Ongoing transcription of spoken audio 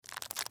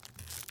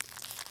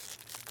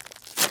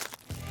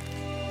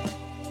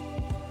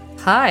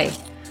Hi,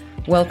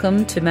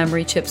 welcome to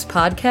Memory Chips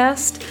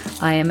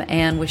Podcast. I am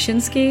Ann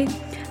Wyszynski,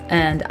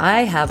 and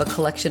I have a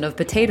collection of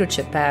potato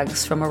chip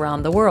bags from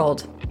around the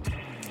world.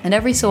 And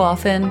every so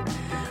often,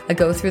 I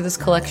go through this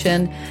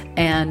collection,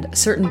 and a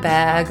certain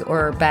bag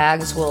or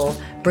bags will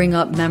bring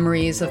up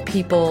memories of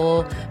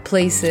people,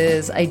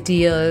 places,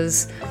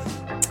 ideas,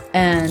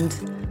 and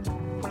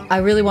I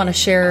really want to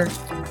share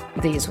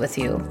these with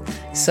you.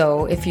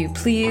 So if you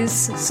please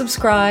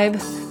subscribe,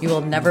 you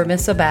will never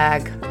miss a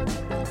bag.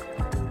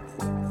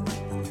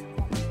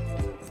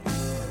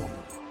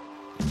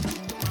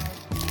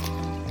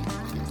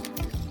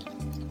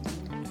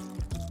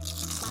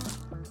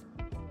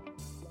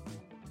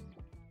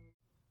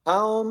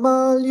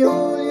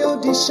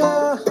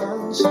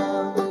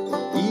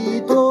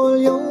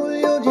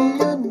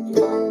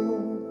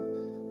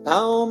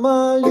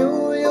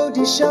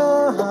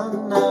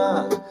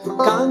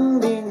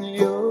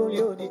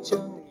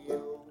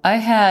 I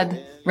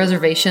had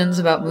reservations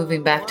about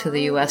moving back to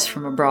the U.S.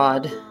 from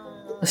abroad,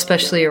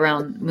 especially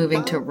around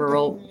moving to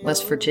rural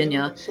West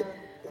Virginia.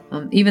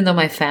 Even though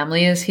my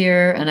family is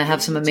here and I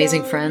have some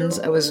amazing friends,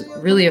 I was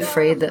really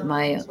afraid that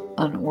my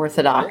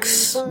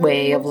unorthodox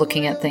way of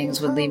looking at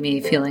things would leave me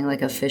feeling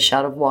like a fish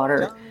out of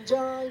water.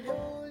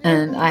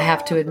 And I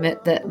have to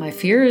admit that my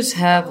fears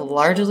have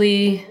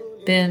largely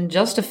been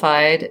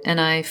justified, and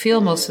I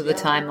feel most of the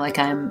time like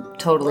I'm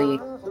totally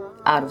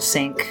out of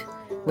sync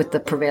with the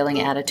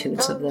prevailing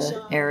attitudes of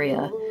the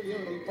area.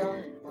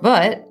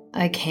 But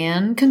I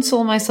can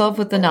console myself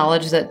with the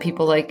knowledge that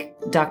people like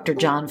Dr.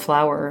 John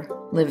Flower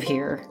live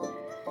here.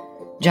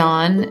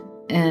 John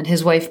and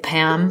his wife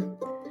Pam,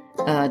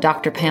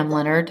 Dr. Pam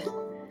Leonard,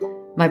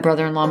 my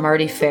brother-in-law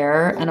Marty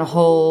Fair, and a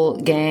whole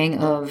gang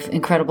of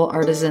incredible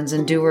artisans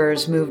and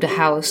doers moved a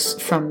house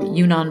from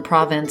Yunnan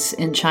province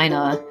in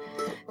China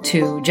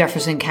to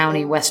Jefferson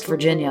County, West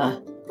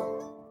Virginia.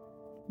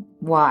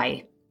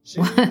 Why?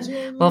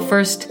 Well,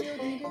 first,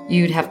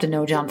 you'd have to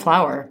know John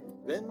Flower.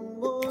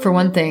 For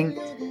one thing,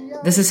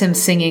 this is him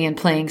singing and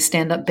playing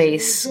stand-up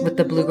bass with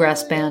the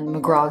bluegrass band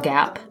McGraw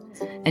Gap.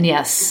 And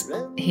yes,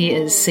 he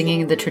is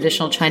singing the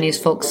traditional Chinese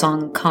folk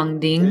song Kong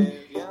Ding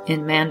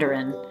in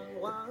Mandarin.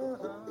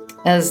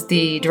 As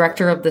the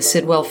director of the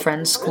Sidwell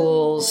Friends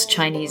School's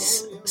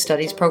Chinese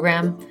Studies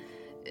program,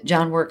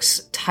 John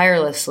works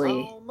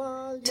tirelessly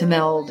to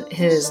meld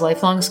his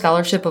lifelong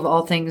scholarship of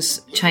all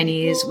things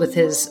Chinese with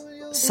his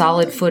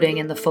solid footing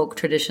in the folk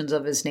traditions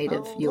of his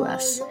native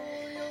U.S.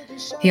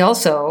 He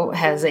also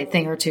has a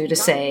thing or two to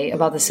say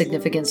about the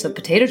significance of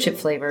potato chip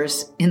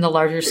flavors in the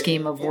larger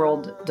scheme of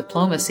world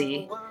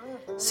diplomacy.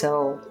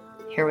 So,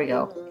 here we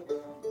go.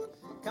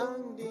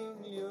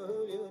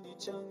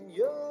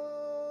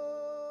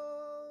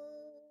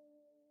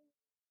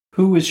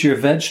 Who is your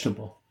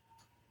vegetable?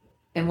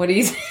 And what do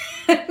you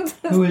think?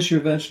 Who is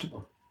your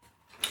vegetable?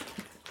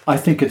 I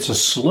think it's a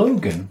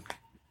slogan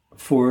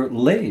for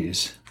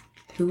Lay's.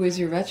 Who is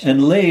your vegetable?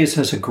 And Lay's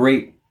has a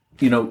great,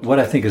 what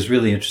I think is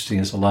really interesting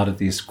is a lot of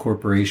these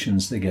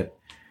corporations, they get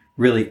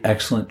really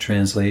excellent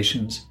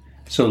translations.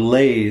 So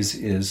Lay's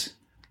is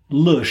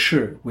乐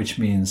事, which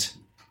means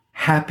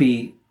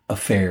happy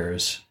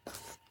affairs.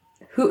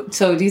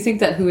 So do you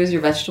think that Who is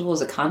your vegetable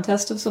is a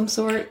contest of some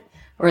sort?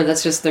 Or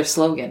that's just their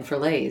slogan for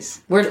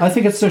Lay's? I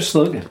think it's their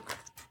slogan.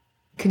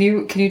 Can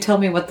you tell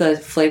me what the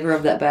flavor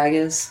of that bag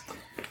is?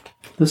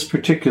 This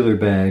particular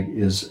bag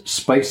is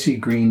spicy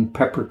green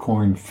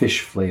peppercorn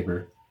fish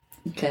flavor.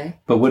 Okay.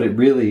 But what it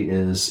really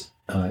is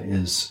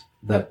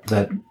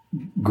that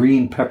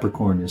green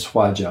peppercorn is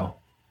huajiao.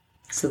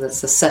 So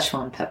that's the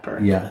Szechuan pepper.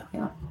 Yeah.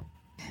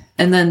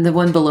 And then the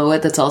one below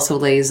it that's also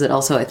Lay's that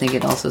also, I think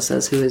it also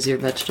says Who is your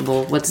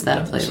vegetable? What's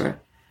that flavor?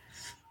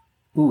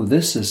 Ooh,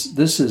 this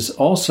is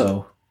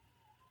also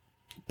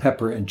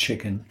pepper and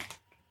chicken.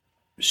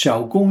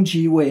 小公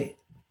鸡味.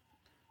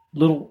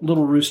 Little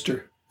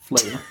rooster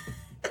flavor.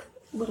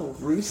 Little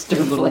rooster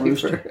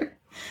flavor.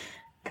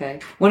 Okay.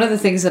 One of the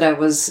things that I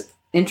was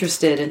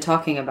interested in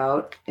talking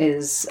about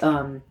is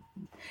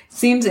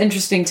seems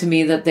interesting to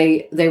me that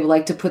they would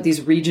like to put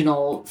these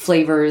regional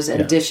flavors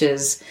and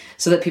dishes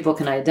so that people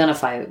can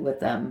identify with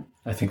them.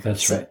 I think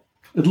that's right.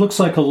 It looks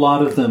like a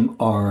lot of them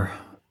are,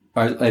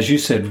 as you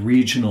said,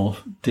 regional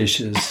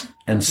dishes,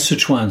 and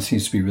Sichuan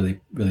seems to be really,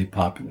 really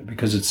popular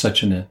because it's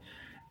such an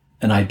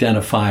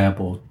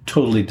identifiable,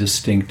 totally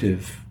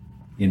distinctive,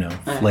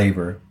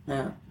 flavor.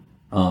 Yeah.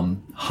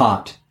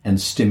 Hot and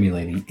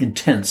stimulating,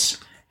 intense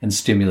and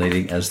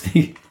stimulating, as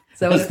the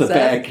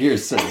bag here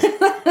says.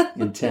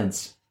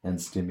 Intense and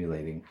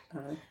stimulating.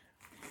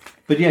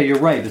 But yeah, you're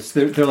right.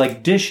 They're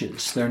like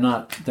dishes. They're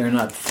not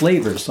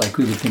flavors like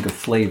we would think of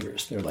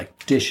flavors. They're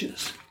like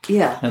dishes.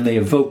 Yeah. And they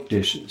evoke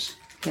dishes.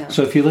 Yeah.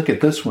 So if you look at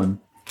this one,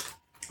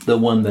 the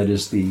one that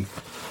is the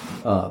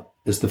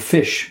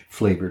fish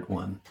flavored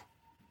one.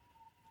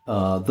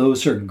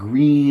 Those are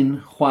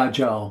green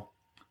huajiao.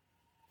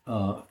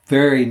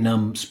 Very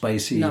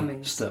spicy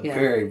Numbing stuff. Yeah.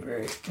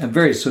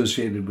 Very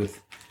associated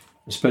with,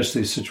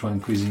 especially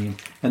Sichuan cuisine.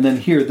 And then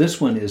here,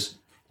 this one is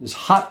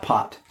hot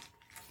pot,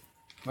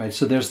 right?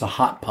 So there's the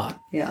hot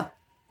pot. Yeah.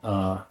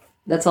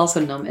 That's also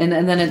numb. And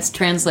then it's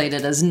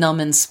translated as numb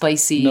and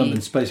spicy. Numb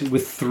and spicy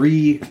with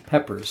 3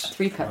 peppers.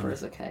 3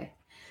 peppers, okay.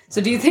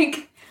 So do you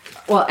think,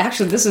 well,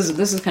 actually, this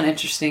is kind of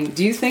interesting.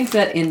 Do you think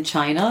that in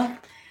China,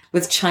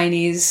 with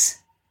Chinese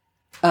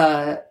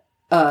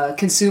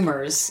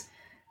consumers,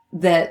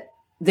 that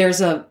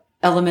there's a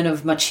element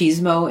of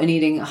machismo in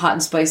eating hot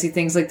and spicy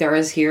things like there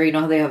is here? You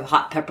know how they have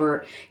hot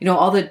pepper,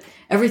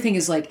 everything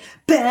is like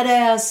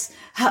badass,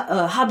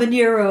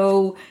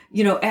 habanero,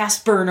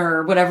 ass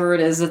burner, whatever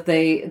it is that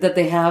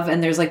they have.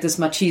 And there's like this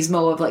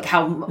machismo of like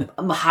how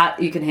hot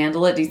you can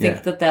handle it. Do you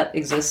think that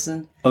exists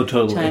in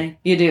totally. China?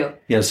 You do?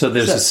 Yeah. So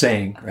there's a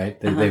saying, right?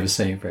 They have a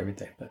saying for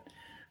everything, but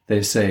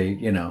they say,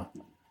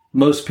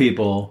 most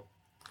people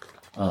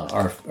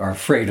are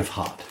afraid of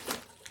hot,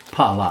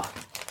 pa la.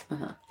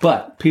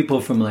 But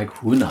people from like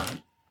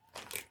Hunan,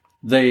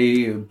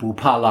 they bu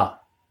pa la,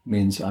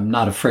 means I'm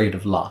not afraid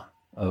of la,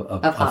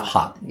 of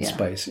hot and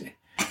spicy.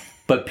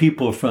 But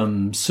people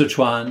from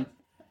Sichuan,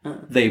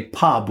 they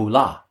pa bu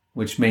la,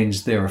 which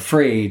means they're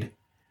afraid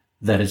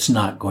that it's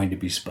not going to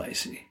be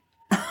spicy.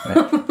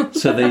 Right?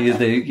 So they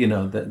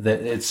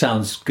it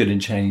sounds good in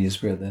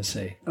Chinese where they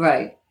say.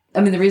 Right.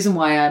 I mean, the reason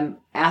why I'm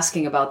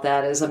asking about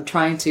that is I'm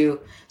trying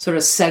to sort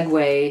of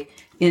segue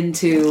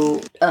into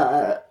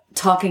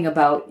talking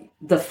about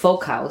the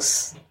folk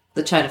house,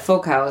 the China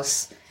folk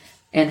house,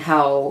 and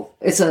how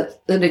it's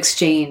an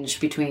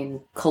exchange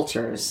between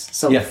cultures,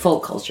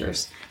 folk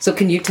cultures. So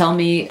can you tell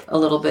me a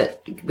little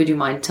bit, would you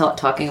mind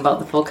talking about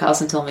the folk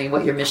house and tell me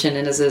what your mission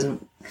is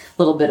and a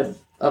little bit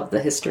of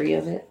the history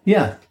of it?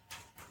 Yeah.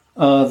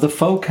 The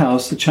folk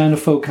house, the China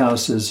folk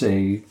house is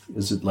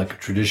like a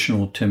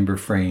traditional timber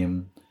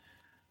frame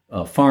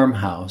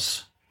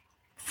farmhouse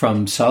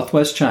from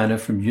southwest China,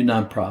 from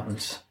Yunnan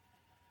province,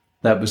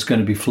 that was going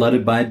to be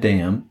flooded by a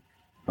dam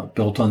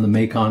built on the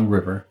Mekong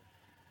River.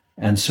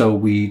 And so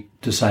we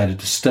decided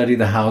to study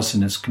the house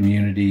and its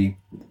community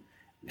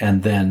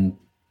and then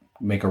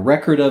make a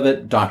record of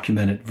it,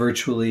 document it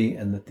virtually.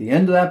 And at the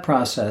end of that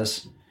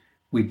process,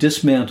 we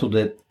dismantled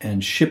it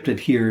and shipped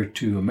it here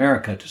to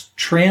America to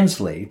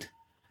translate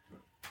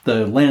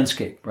the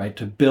landscape, right?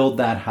 To build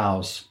that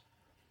house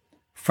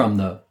from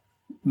the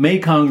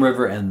Mekong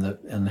River and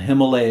the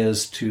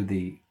Himalayas to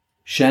the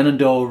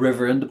Shenandoah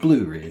River and the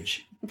Blue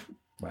Ridge,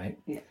 right?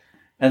 Yeah.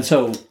 And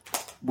so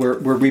we're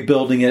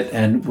rebuilding it,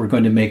 and we're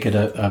going to make it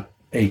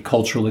a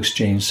cultural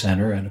exchange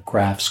center and a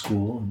craft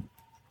school,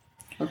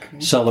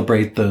 and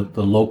celebrate the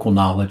local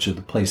knowledge of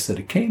the place that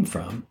it came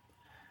from,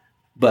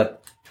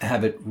 but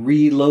have it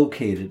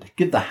relocated,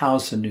 give the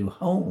house a new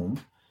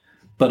home,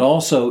 but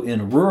also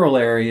in a rural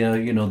area,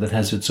 that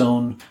has its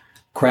own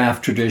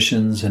craft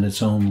traditions and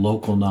its own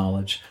local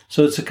knowledge.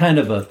 So it's kind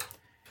of a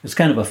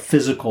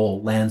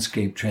physical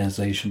landscape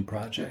translation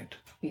project.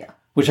 Yeah.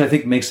 Which I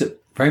think makes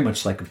it very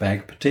much like a bag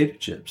of potato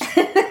chips.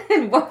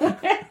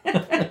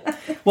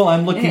 Well,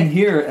 I'm looking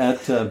here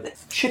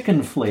at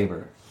chicken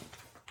flavor.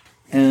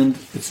 And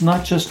it's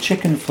not just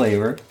chicken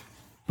flavor,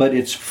 but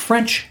it's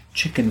French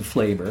chicken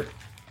flavor,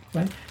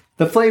 right?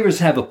 The flavors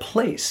have a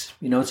place.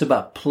 It's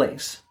about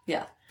place.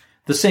 Yeah.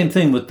 The same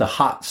thing with the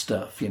hot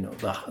stuff,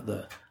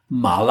 the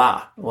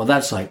mala. Well,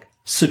 that's like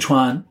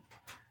Sichuan,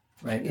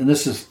 right? And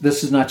this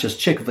is not just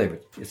chicken flavor.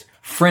 It's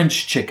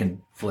French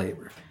chicken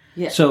flavor.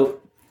 Yeah. So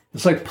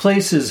it's like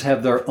places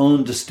have their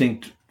own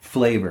distinct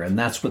flavor, and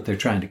that's what they're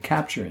trying to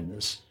capture in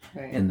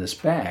this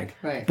bag.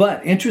 Right.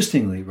 But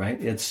interestingly, right,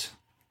 it's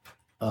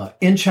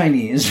in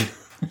Chinese,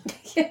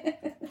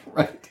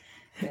 right?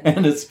 Yeah.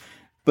 And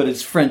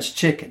it's French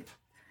chicken.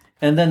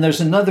 And then there's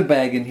another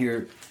bag in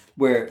here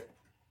where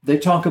they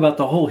talk about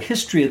the whole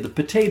history of the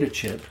potato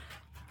chip.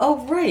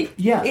 Oh, right.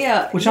 Yeah.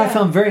 Yeah. Which I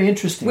found very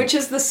interesting. Which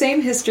is the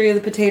same history of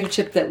the potato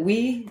chip that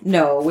we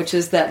know, which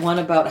is that one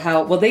about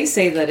how, they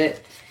say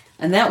that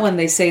and that one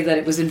they say that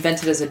it was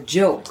invented as a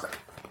joke,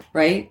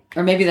 right?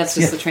 Or maybe that's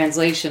just the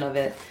translation of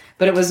it.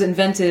 But it was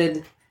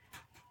invented,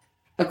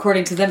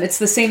 according to them, it's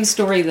the same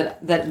story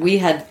that we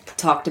had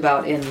talked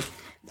about in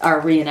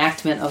our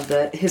reenactment of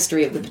the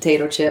history of the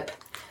potato chip.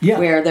 Yeah.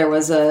 Where there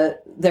was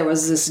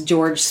this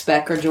George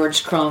Speck or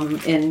George Crumb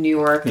in New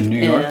York.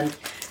 And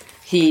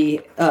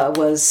he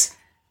was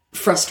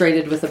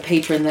frustrated with a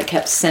patron that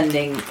kept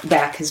sending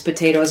back his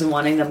potatoes and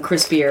wanting them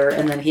crispier,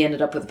 and then he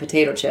ended up with a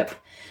potato chip.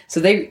 So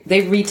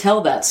they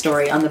retell that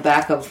story on the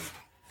back of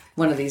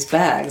one of these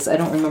bags. I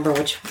don't remember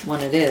which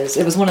one it is.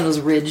 It was one of those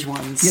Ridge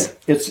ones.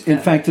 Yeah, in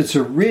fact, it's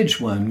a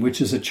Ridge one,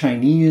 which is a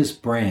Chinese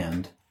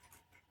brand.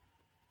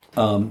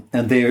 And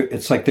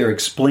it's like they're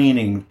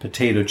explaining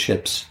potato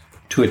chips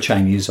to a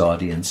Chinese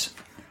audience.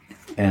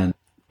 And,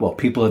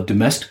 people have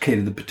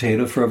domesticated the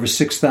potato for over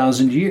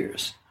 6,000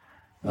 years.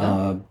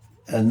 And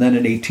then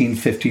in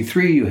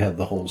 1853, you have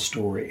the whole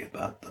story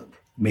about the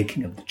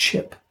making of the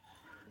chip.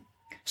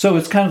 So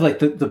it's kind of like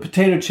the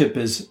potato chip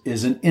is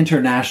an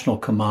international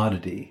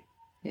commodity.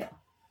 Yeah.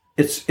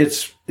 It's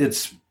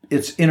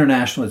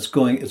international.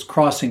 It's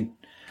crossing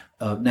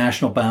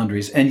national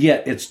boundaries, and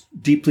yet it's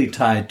deeply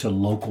tied to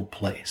local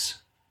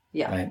place.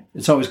 Yeah. Right.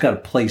 It's always got a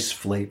place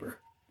flavor.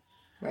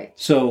 Right.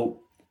 So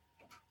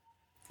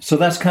So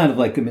that's kind of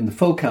like, I mean, the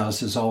Folk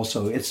House is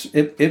also,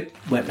 it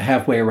went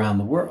halfway around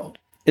the world.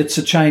 It's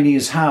a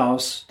Chinese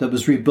house that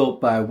was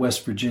rebuilt by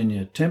West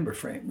Virginia timber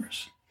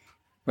framers.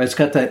 Right? It's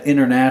got that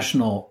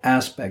international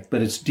aspect,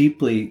 but it's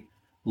deeply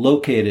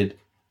located,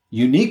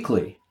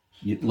 uniquely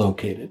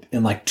located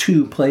in like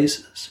 2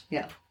 places.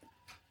 Yeah.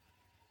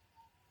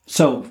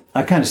 So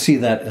I kind of see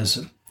that as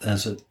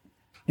an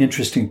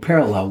interesting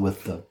parallel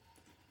with the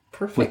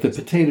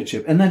potato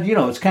chip. And then,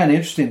 it's kind of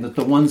interesting that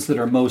the ones that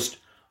are most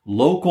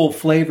local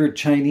flavored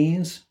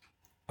Chinese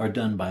are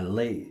done by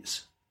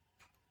Lay's.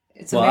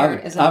 It's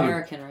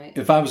American, right?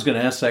 If I was going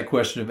to ask that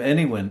question of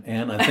anyone,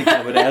 Anne, I think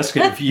I would ask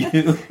it of you.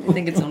 I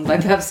think it's owned by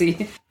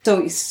Pepsi.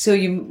 So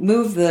you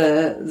move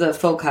the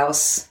Folk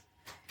House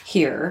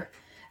here,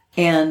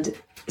 and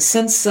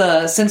since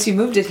you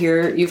moved it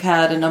here, you've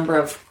had a number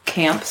of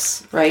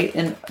camps, right,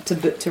 and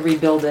to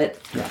rebuild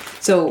it. Yeah.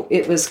 So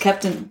it was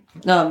kept in.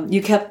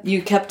 You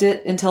kept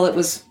it until it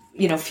was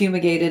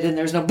fumigated and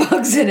there's no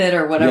bugs in it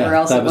or whatever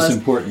else it was. That was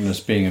important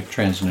as being a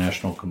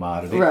transnational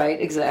commodity.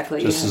 Right,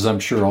 exactly. Just as I'm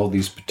sure all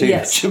these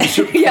potato chips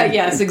are.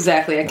 Yes,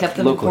 exactly. I kept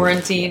them in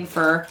quarantine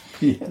for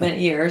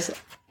many years.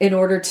 In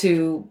order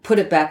to put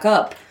it back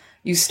up,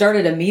 you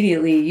started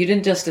immediately. You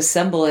didn't just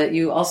assemble it.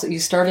 You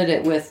started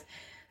it with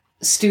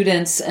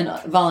students and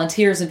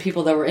volunteers and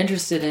people that were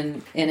interested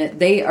in it.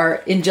 They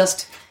are in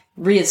just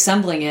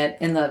reassembling it.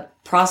 In the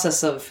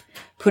process of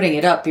putting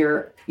it up,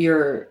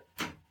 you're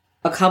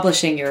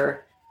accomplishing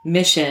your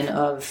mission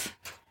of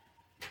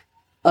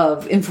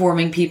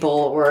informing people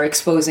or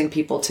exposing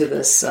people to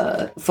this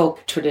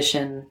folk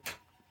tradition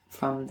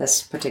from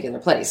this particular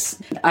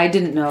place. I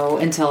didn't know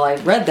until I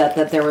read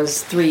that there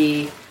was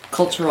 3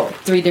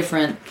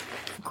 different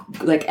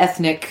like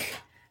ethnic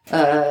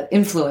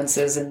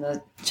influences in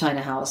the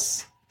China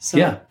house.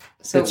 So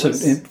it's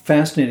a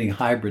fascinating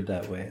hybrid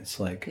that way.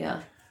 It's like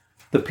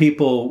the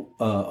people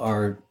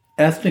are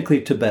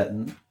ethnically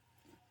Tibetan.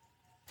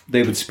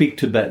 They would speak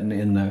Tibetan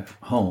in the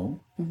home,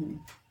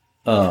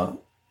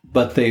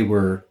 but they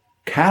were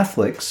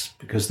Catholics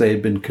because they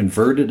had been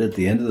converted at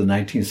the end of the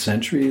 19th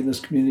century in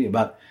this community.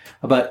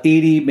 About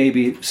 80,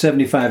 maybe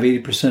 75,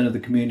 80% of the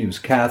community was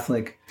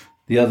Catholic.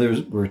 The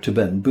others were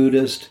Tibetan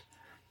Buddhist.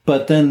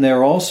 But then there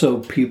are also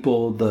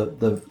people,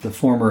 the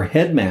former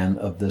headman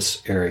of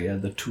this area,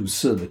 the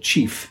Tusi, the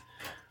chief,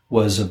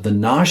 was of the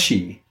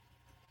Naxi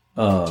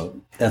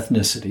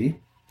ethnicity.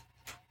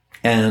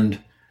 And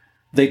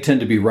they tend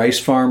to be rice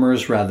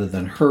farmers rather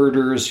than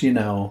herders,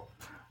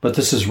 but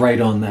this is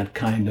right on that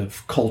kind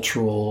of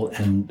cultural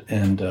and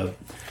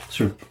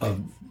sort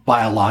of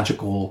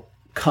biological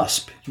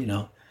cusp,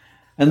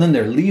 And then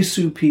there are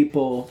Lisu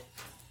people,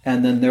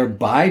 and then there are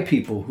Bai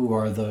people who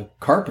are the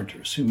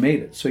carpenters who made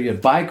it. So you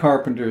have Bai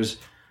carpenters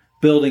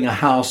building a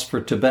house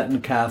for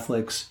Tibetan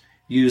Catholics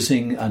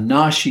using a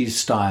Naxi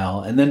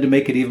style. And then to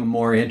make it even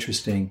more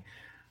interesting,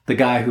 the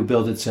guy who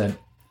built it said,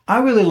 I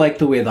really like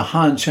the way the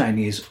Han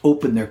Chinese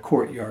open their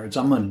courtyards.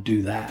 I'm going to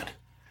do that.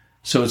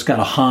 So it's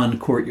got a Han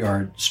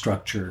courtyard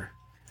structure.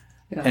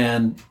 Yeah.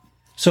 And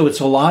so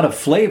it's a lot of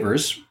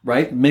flavors,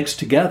 right, mixed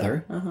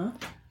together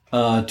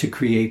to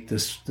create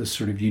this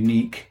sort of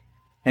unique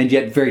and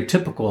yet very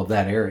typical of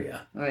that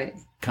area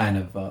kind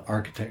of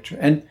architecture.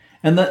 And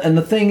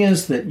the thing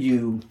is that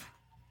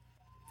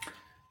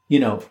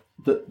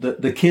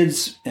the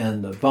kids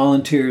and the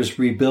volunteers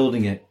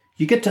rebuilding it,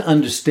 you get to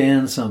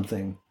understand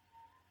something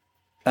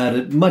at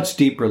a much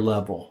deeper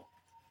level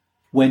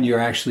when you're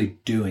actually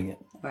doing it.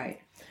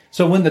 Right.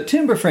 So when the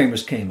timber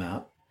framers came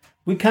out,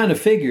 we kind of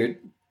figured,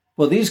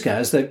 well, these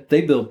guys,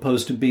 they build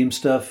post and beam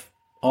stuff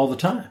all the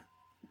time.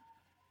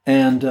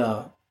 And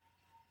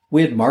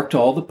we had marked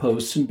all the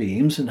posts and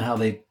beams and how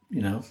they,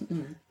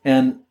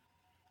 and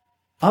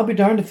I'll be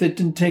darned if it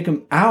didn't take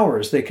them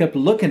hours. They kept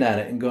looking at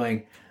it and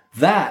going,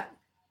 that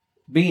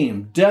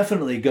beam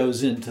definitely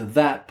goes into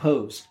that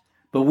post.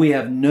 But we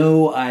have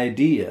no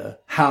idea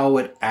how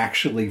it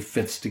actually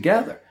fits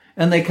together.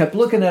 And they kept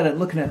looking at it.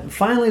 And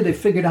finally, they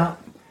figured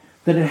out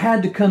that it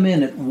had to come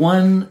in at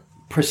one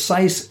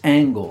precise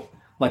angle,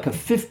 like a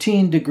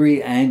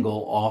 15-degree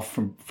angle off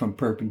from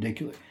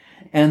perpendicular.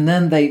 And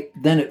then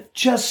it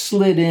just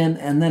slid in,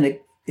 and then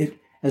it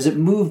as it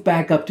moved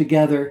back up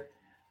together,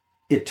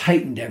 it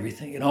tightened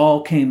everything. It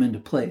all came into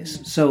place.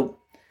 So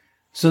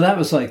that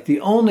was like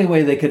the only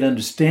way they could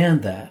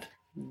understand that.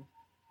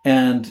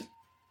 And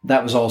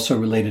that was also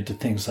related to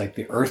things like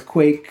the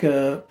earthquake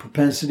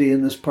propensity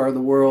in this part of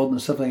the world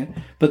and stuff like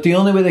that. But the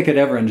only way they could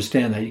ever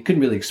understand that, you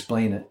couldn't really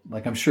explain it.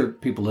 Like, I'm sure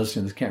people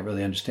listening to this can't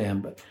really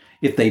understand, but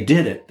if they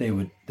did it, they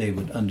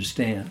would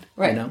understand.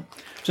 Right.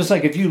 Just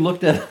like if you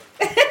looked at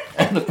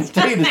the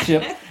potato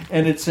chip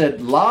and it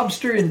said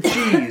lobster and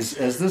cheese,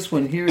 as this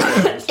one here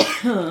does,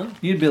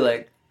 you'd be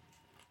like,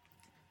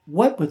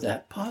 what would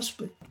that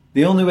possibly?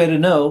 The only way to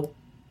know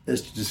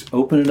is to just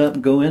open it up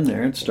and go in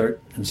there and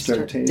start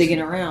tasting.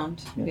 Digging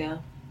around. Yeah.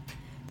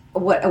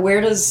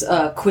 Where does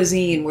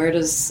cuisine? Where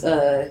does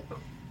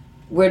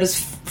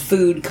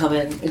food come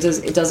in?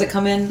 Does it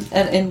come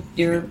in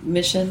your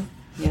mission?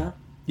 Yeah.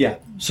 Yeah.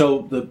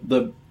 So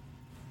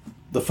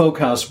the folk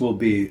house it'll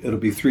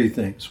be three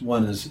things.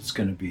 One is it's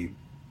going to be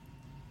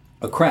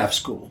a craft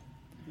school.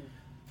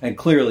 And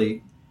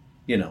clearly,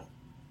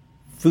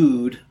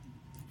 foodways,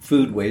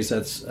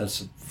 that's a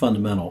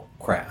fundamental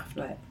craft.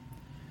 Right.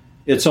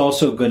 It's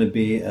also going to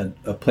be a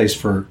place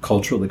for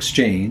cultural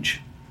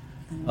exchange.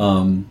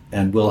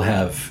 And we'll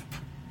have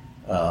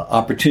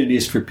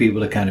opportunities for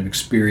people to kind of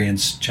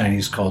experience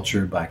Chinese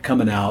culture by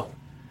coming out,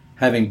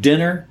 having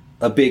dinner,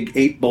 a big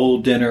 8-bowl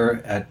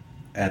dinner at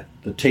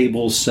the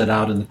tables set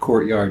out in the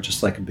courtyard,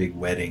 just like a big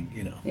wedding,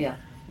 Yeah.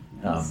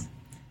 Nice.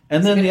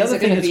 And then the other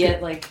thing is it going to be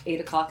at like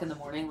 8:00 in the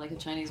morning, like a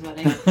Chinese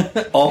wedding?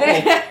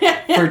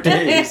 for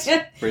days.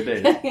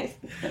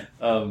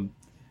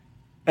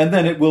 And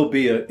then it'll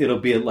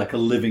be like a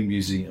living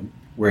museum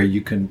where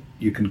you can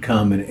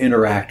come and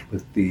interact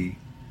with the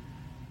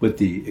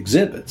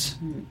exhibits.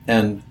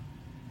 And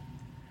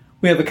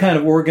we have it kind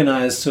of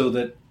organized so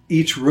that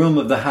each room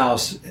of the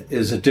house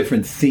is a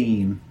different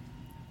theme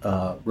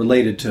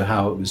related to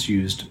how it was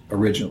used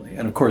originally.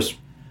 And of course,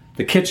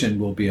 the kitchen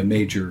will be a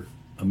major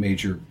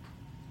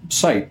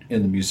site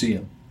in the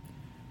museum.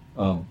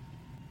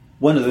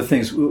 One of the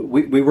things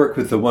we work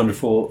with a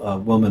wonderful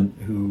woman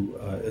who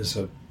is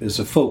a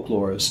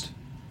folklorist.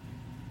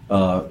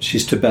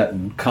 She's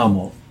Tibetan,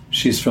 Kamo.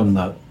 She's from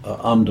the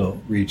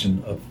Amdo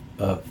region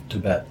of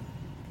Tibet,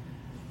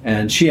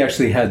 and she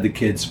actually had the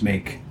kids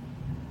make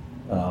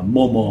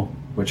momo,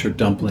 which are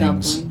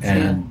dumplings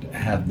and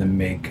have them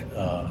make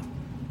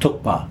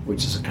tokpa,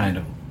 which is a kind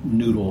of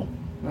noodle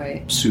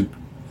soup.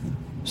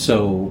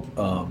 So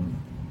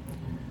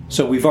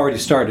we've already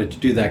started to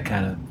do that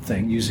kind of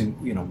thing using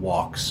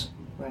walks,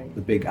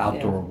 the big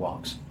outdoor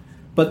walks.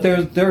 But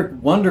they're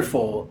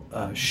wonderful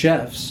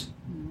chefs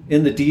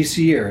in the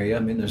D.C. area. I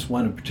mean, there's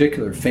one in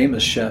particular,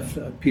 famous chef,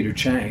 Peter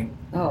Chang.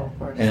 Oh, of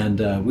course.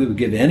 And we would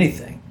give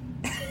anything,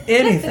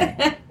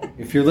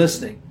 if you're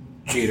listening,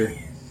 Peter.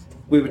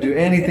 We would do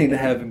anything to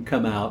have him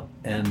come out,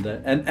 and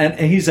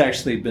he's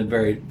actually been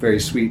very, very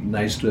sweet and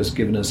nice to us,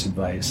 giving us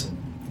advice,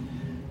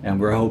 and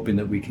we're hoping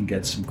that we can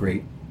get some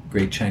great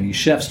Chinese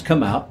chefs to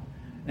come out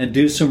and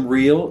do some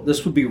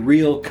this would be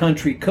real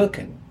country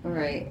cooking.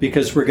 Right.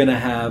 Because we're going to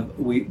have,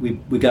 we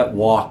got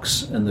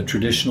woks and the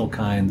traditional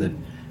kind that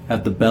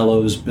have the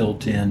bellows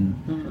built in.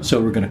 Mm-hmm.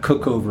 So we're going to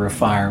cook over a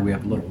fire. We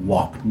have a little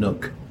wok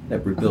nook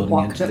that we're building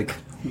into the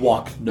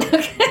wok nook.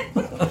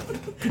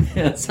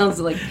 Yeah. Sounds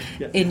like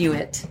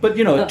Inuit. But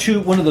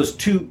one of those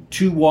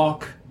two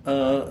wok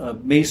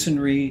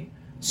masonry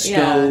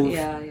stove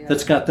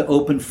that's got the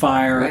open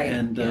fire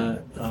and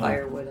the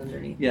firewood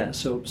underneath. Yeah,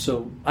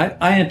 so I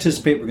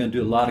anticipate we're going to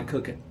do a lot of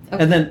cooking.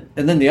 Okay.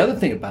 And then the other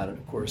thing about it,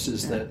 of course,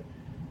 is that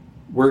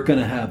we're going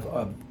to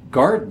have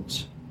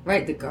gardens.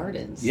 Right, the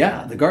gardens.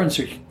 Yeah, the gardens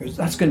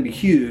that's going to be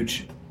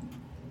huge.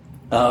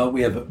 We're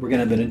going to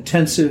have an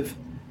intensive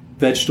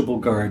vegetable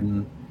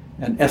garden,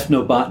 an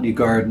ethnobotany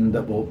garden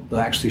that will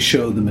actually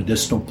show the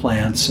medicinal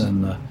plants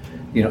and the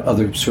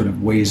other sort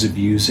of ways of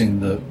using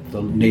the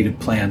native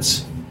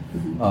plants.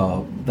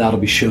 Mm-hmm. That'll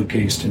be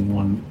showcased in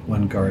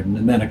one garden,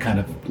 and then a kind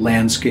of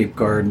landscape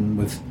garden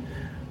with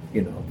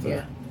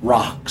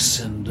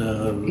rocks and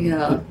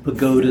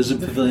pagodas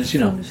and pavilions.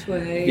 Feng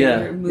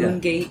shui, moon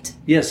gate.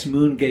 Yes,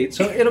 moon gate.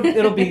 So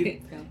it'll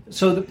be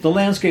so the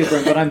landscape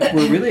garden. But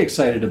we're really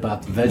excited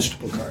about the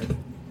vegetable garden.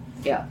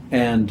 Yeah.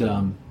 And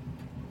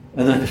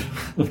then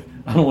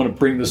I don't want to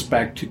bring this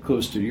back too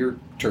close to your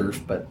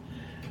turf, but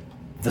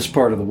this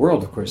part of the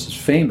world, of course, is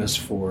famous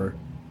for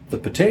the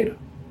potato,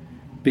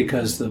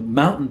 because the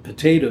mountain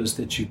potatoes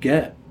that you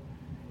get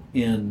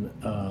in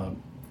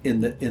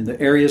the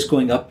areas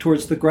going up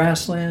towards the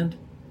grassland,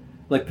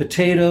 like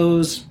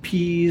potatoes,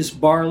 peas,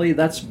 barley,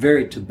 that's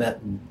very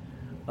Tibetan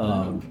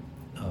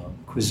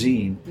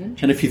cuisine.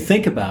 And if you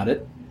think about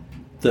it,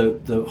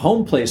 the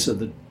home place of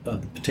the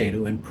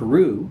potato in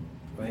Peru,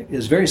 right,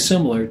 is very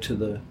similar to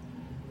the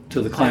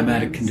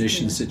climatic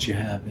conditions that you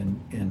have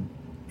in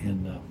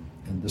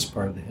this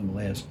part of the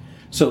Himalayas.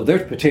 So their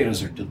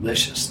potatoes are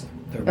delicious.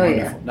 They're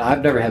wonderful. Yeah. Now,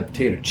 I've never had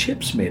potato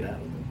chips made out of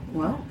them.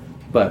 Well,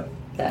 but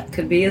that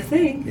could be a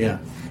thing. Yeah.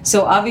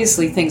 So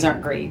obviously things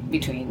aren't great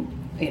between,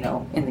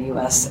 in the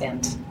U.S.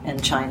 and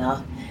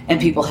China, and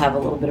people have a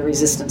little bit of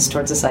resistance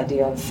towards this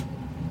idea of,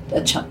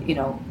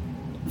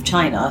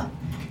 China.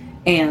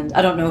 And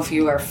I don't know if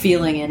you are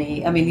feeling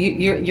any. I mean,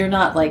 you're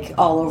not like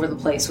all over the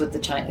place with the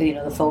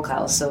China, the folk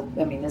house. So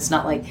I mean, it's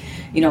not like,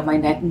 my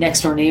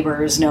next door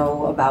neighbors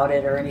know about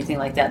it or anything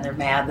like that, and they're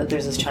mad that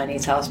there's this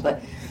Chinese house.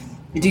 But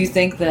do you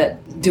think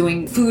that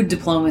doing food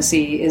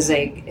diplomacy is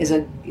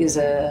a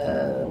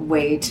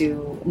way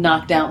to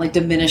knock down, like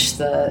diminish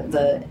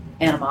the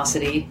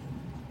animosity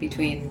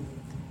between?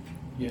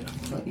 Yeah.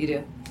 What you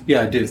do?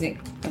 Yeah, I do.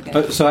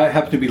 Okay. So I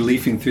happened to be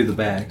leafing through the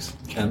bags,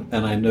 and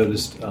I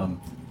noticed.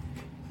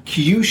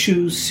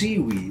 Kyushu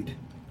seaweed,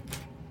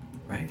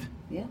 right?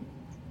 Yeah,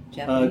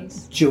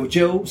 Japanese.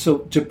 Jojo,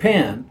 so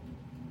Japan,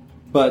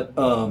 but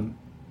and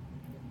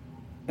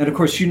of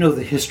course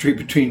the history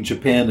between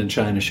Japan and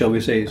China, shall we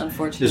say,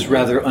 is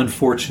rather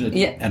unfortunate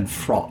and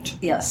fraught.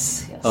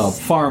 Yes.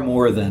 Far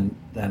more than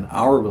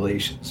our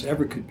relations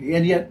ever could be,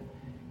 and yet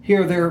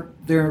here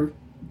they're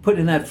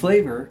putting that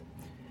flavor,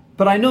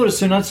 but I notice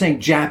they're not saying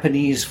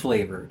Japanese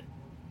flavored,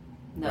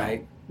 no,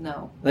 right?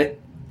 No,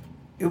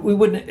 we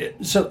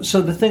wouldn't. So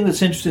the thing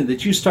that's interesting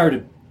that you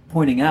started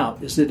pointing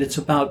out is that it's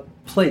about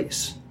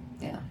place.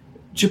 Yeah,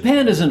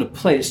 Japan isn't a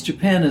place.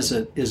 Japan is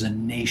a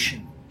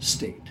nation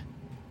state,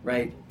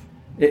 right?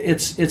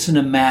 It's an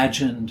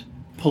imagined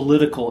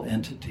political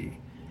entity,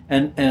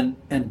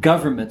 and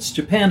governments.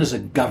 Japan is a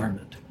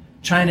government.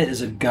 China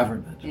is a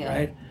government,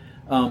 right?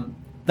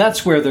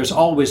 That's where there's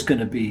always going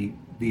to be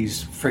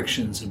these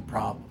frictions and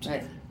problems.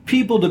 Right.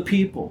 People to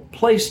people,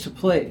 place to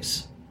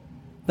place.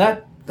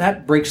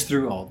 That breaks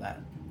through all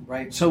that,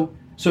 right? So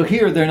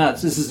here they're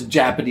not. This is a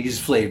Japanese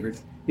flavored.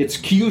 It's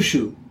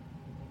Kyushu,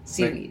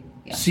 seaweed, right?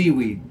 Yeah.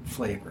 Seaweed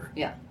flavor.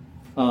 Yeah.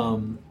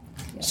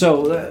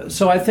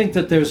 So I think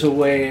that there's a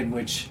way in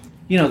which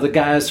the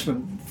guys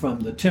from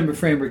the Timber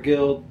Framer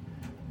Guild,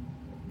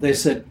 they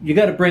said you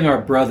got to bring our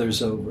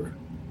brothers over,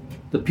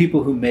 the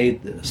people who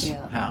made this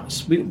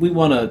house. We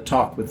want to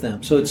talk with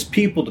them. So it's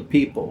people to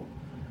people.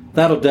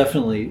 That'll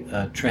definitely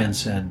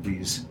transcend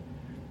these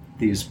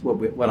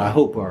what I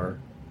hope are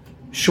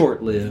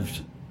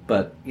short-lived,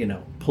 but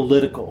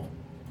political.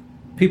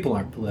 People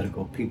aren't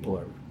political.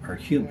 People are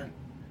human,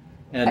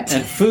 and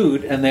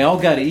food, and they all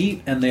got to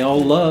eat, and they all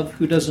love.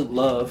 Who doesn't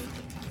love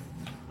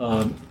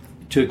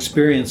to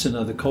experience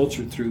another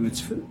culture through its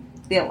food?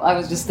 Yeah, I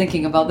was just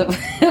thinking about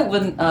that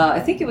when I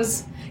think it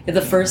was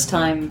the first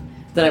time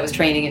that I was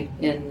training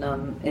in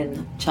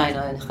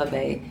China in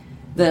Hebei.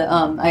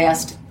 I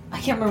asked, I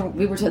can't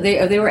remember.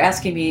 They were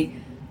asking me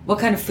what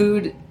kind of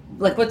food.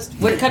 Like what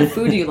kind of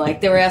food do you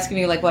like? They were asking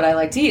me like what I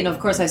like to eat, and of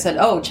course I said,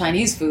 "Oh,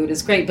 Chinese food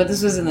is great." But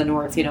this was in the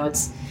north,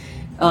 it's,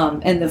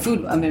 and the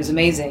food, it was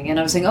amazing. And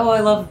I was saying, "Oh,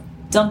 I love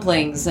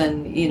dumplings,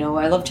 and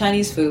I love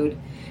Chinese food."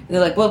 And they're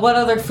like, "Well, what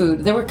other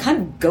food?" They were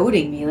kind of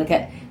goading me.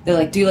 They're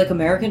like, "Do you like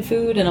American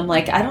food?" And I'm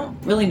like, "I don't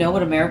really know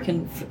what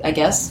American. I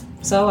guess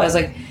so." I was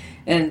like,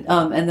 and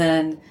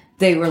then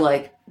they were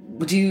like,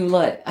 "Do you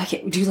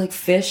like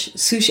fish,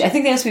 sushi?" I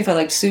think they asked me if I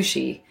liked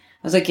sushi.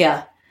 I was like,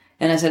 "Yeah."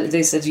 And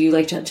they said, "Do you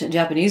like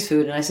Japanese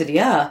food?" And I said,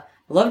 "Yeah,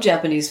 I love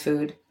Japanese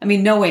food."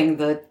 Knowing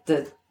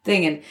the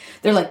thing, and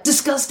they're like,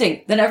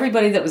 "Disgusting." Then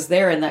everybody that was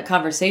there in that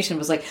conversation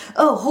was like,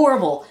 "Oh,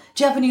 horrible.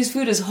 Japanese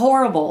food is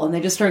horrible." And they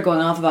just started going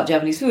off about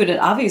Japanese food. And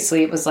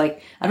obviously it was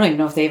like, I don't even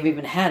know if they've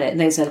even had it.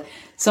 And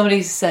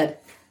somebody said,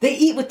 they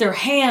eat with their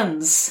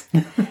hands.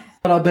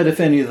 But I'll bet if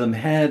any of them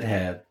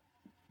had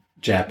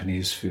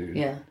Japanese food.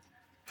 Yeah.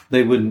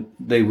 They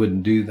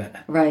wouldn't do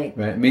that. Right.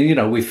 Right.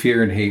 We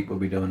fear and hate what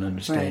we don't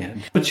understand.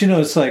 Right. But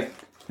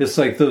it's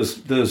like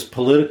those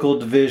political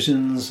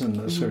divisions and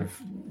the sort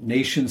of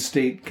nation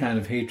state kind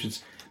of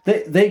hatreds.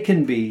 They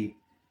can be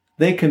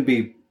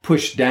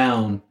pushed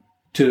down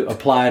to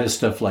apply to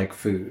stuff like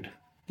food.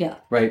 Yeah.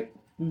 Right.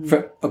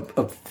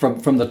 Mm-hmm.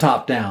 From the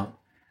top down,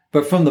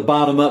 but from the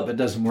bottom up, it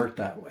doesn't work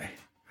that way.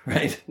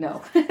 Right.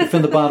 No.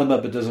 From the bottom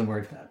up, it doesn't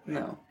work that way.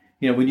 No.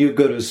 When you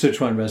go to a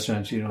Sichuan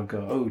restaurant, you don't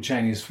go, "Oh,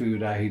 Chinese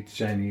food, I hate the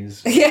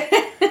Chinese." Yeah,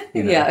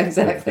 yeah,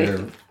 exactly.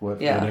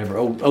 Whatever.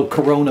 Oh,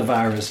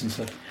 coronavirus and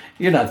stuff.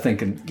 You're not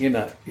thinking. You're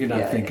not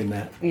thinking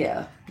that.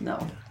 Yeah,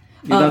 no.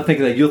 You're not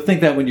thinking that. You'll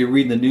think that when you're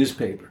reading the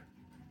newspaper,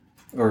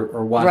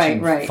 or watching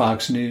right.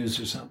 Fox News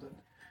or something.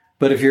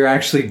 But if you're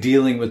actually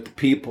dealing with the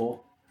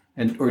people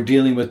or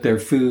dealing with their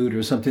food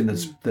or something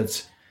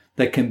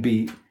that can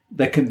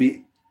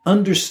be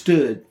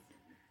understood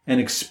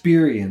and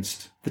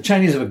experienced. The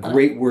Chinese have a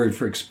great word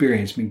for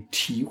experience. It means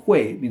体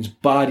会. It means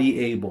body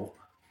able.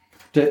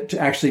 To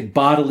actually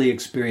bodily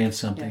experience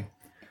something.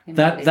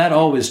 Yeah. That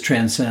always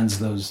transcends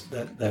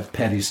that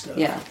petty stuff.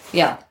 Yeah,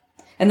 yeah.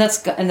 And that's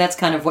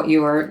kind of what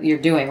you're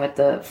doing with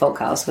the Folk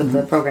House, with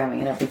the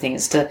programming and everything,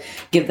 is to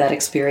give that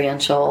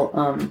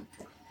experiential,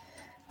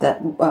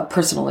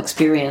 personal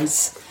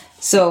experience.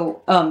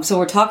 So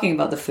we're talking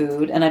about the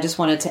food, and I just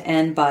wanted to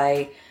end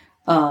by,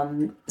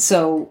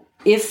 so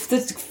if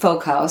the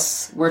Folk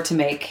House were to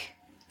make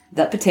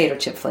that potato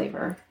chip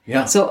flavor.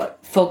 Yeah. So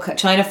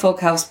China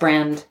Folk House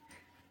brand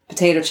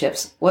potato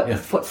chips. What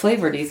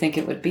flavor do you think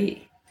it would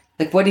be?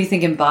 Like, what do you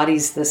think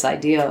embodies this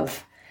idea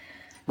of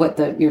what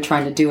you're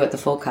trying to do at the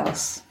Folk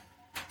House?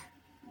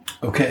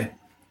 Okay.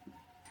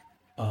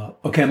 I'm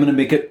going to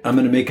make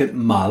it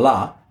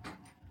mala,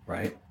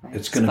 right?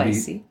 It's going to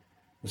be.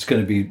 It's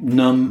going to be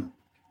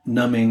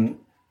numbing,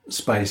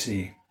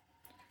 spicy.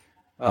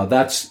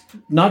 That's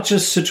not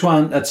just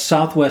Sichuan. That's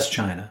Southwest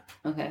China.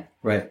 Okay.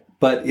 Right.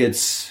 But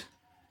it's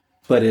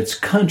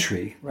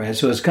country, right?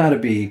 So it's got to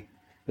be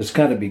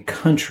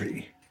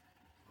country,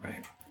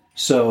 right?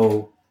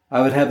 So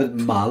I would have it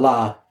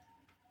mala,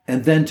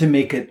 and then to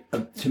make it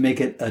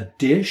a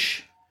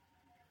dish,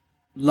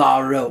 la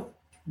ro,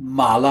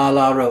 mala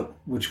la ro,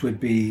 which would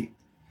be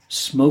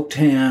smoked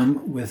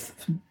ham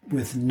with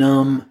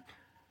numb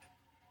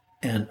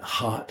and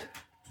hot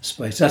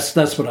spice.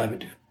 That's what I would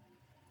do.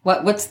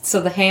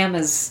 So the ham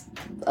is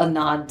a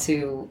nod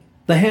to.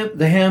 The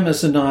ham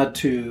is a nod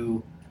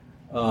to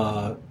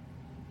the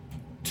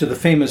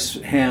famous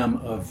ham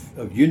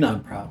of Yunnan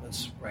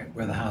province, right,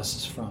 where the house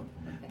is from.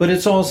 Okay. But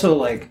it's also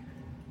like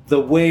the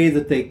way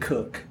that they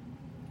cook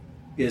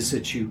is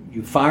that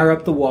you fire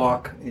up the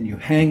wok and you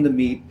hang the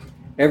meat.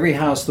 Every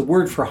house, the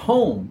word for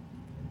home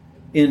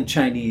in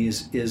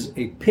Chinese is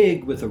a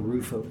pig with a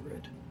roof over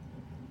it.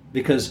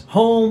 Because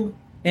home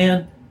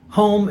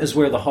is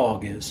where the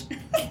hog is.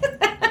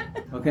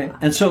 Okay?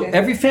 And so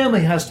every family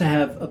has to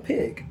have a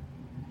pig.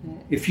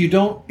 If you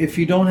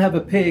don't have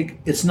a pig,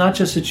 it's not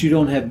just that you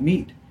don't have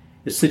meat.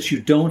 It's that you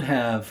don't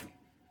have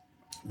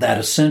that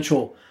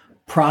essential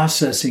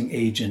processing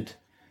agent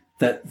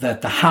that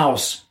the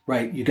house,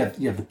 right? You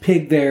have the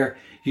pig there.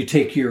 You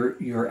take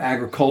your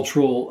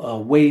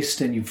agricultural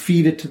waste and you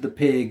feed it to the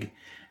pig,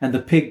 and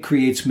the pig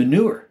creates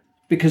manure,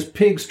 because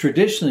pigs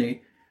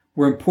traditionally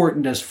were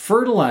important as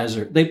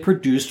fertilizer. They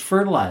produced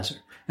fertilizer,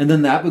 and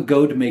then that would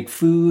go to make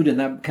food, and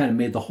that kind of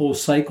made the whole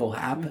cycle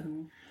happen.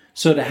 Mm-hmm.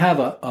 So to have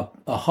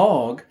a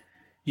hog,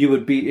 you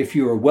would be, if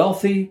you were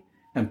wealthy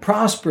and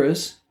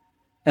prosperous,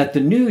 at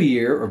the new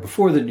year or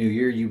before the new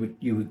year, you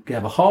would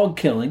have a hog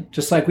killing,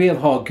 just like we have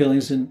hog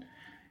killings in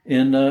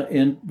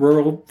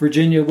rural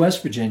Virginia,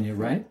 West Virginia,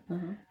 right?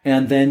 Mm-hmm.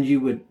 And then you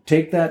would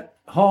take that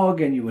hog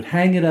and you would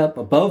hang it up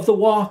above the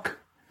wok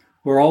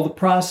where all the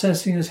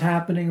processing is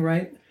happening,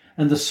 right?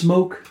 And the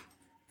smoke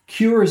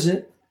cures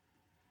it.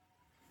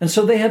 And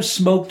so they have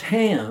smoked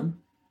ham,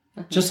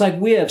 just like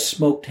we have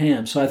smoked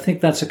ham. So I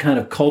think that's a kind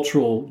of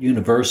cultural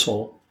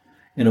universal,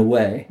 in a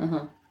way,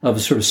 of a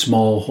sort of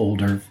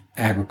smallholder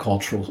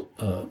agricultural,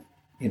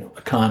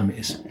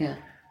 economies. Yeah.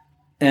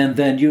 And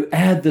then you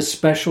add the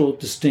special,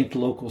 distinct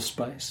local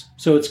spice.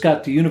 So it's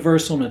got the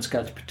universal and it's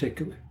got the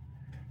particular.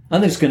 I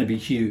think it's going to be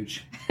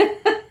huge.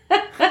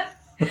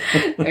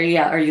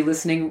 Are you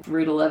listening,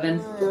 Route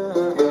 11?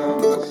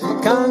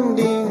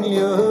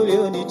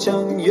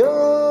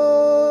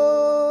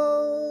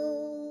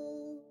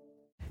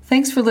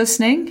 Thanks for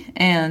listening.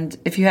 And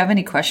if you have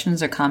any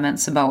questions or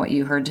comments about what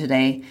you heard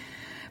today,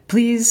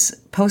 please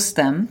post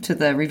them to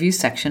the review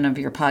section of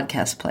your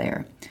podcast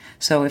player.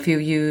 So if you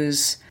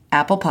use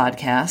Apple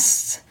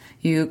Podcasts,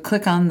 you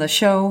click on the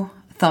show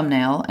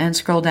thumbnail and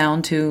scroll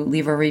down to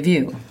leave a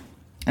review.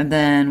 And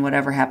then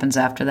whatever happens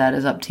after that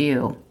is up to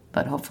you.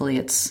 But hopefully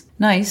it's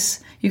nice.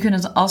 You can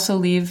also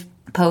leave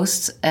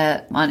posts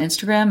on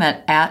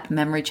Instagram at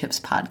Memory Chips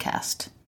Podcast.